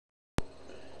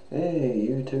Hey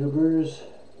YouTubers,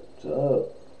 what's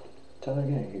up?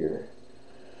 Manga here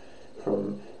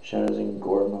from Shadows and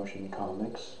Gore Motion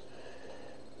Comics.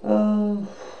 I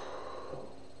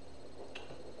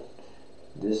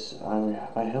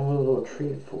have a little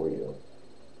treat for you.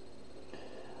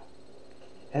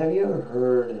 Have you ever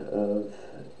heard of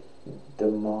the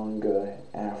manga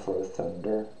Afro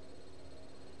Thunder?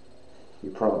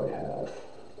 You probably have.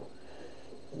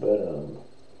 But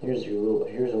here's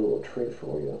a little treat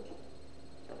for you.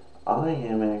 I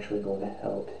am actually going to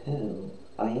help him.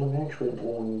 I am actually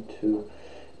going to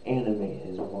animate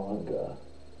his manga.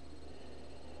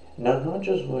 Now, not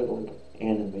just like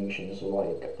animations,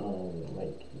 like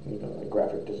like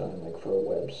graphic design, like for a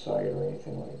website or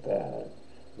anything like that.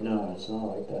 No, it's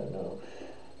not like that. No,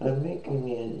 I'm making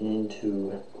it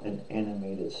into an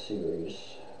animated series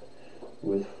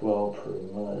with, well, pretty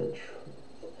much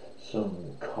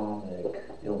some comic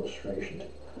illustrations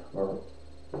or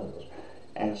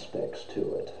aspects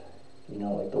to it. You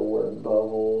know, like the word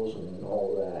bubbles and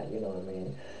all that. You know what I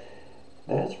mean?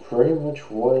 That's pretty much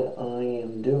what I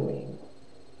am doing.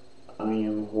 I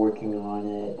am working on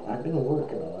it. I've been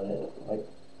working on it like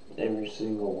every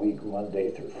single week, Monday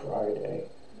through Friday.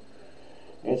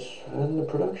 And the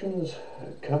production's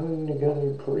coming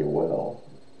together pretty well.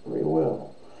 Pretty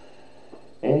well.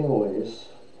 Anyways,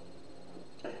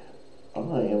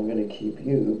 I am gonna keep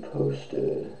you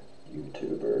posted,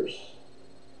 YouTubers.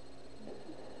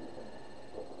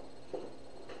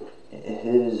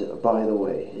 By the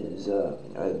way,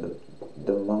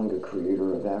 the manga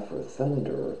creator of Afro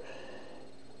Thunder,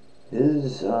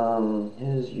 his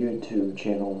YouTube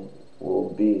channel will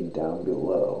be down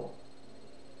below,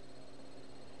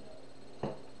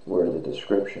 where the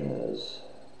description is.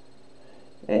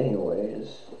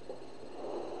 Anyways,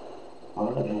 I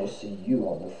will see you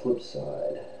on the flip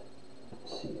side.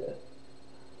 See ya.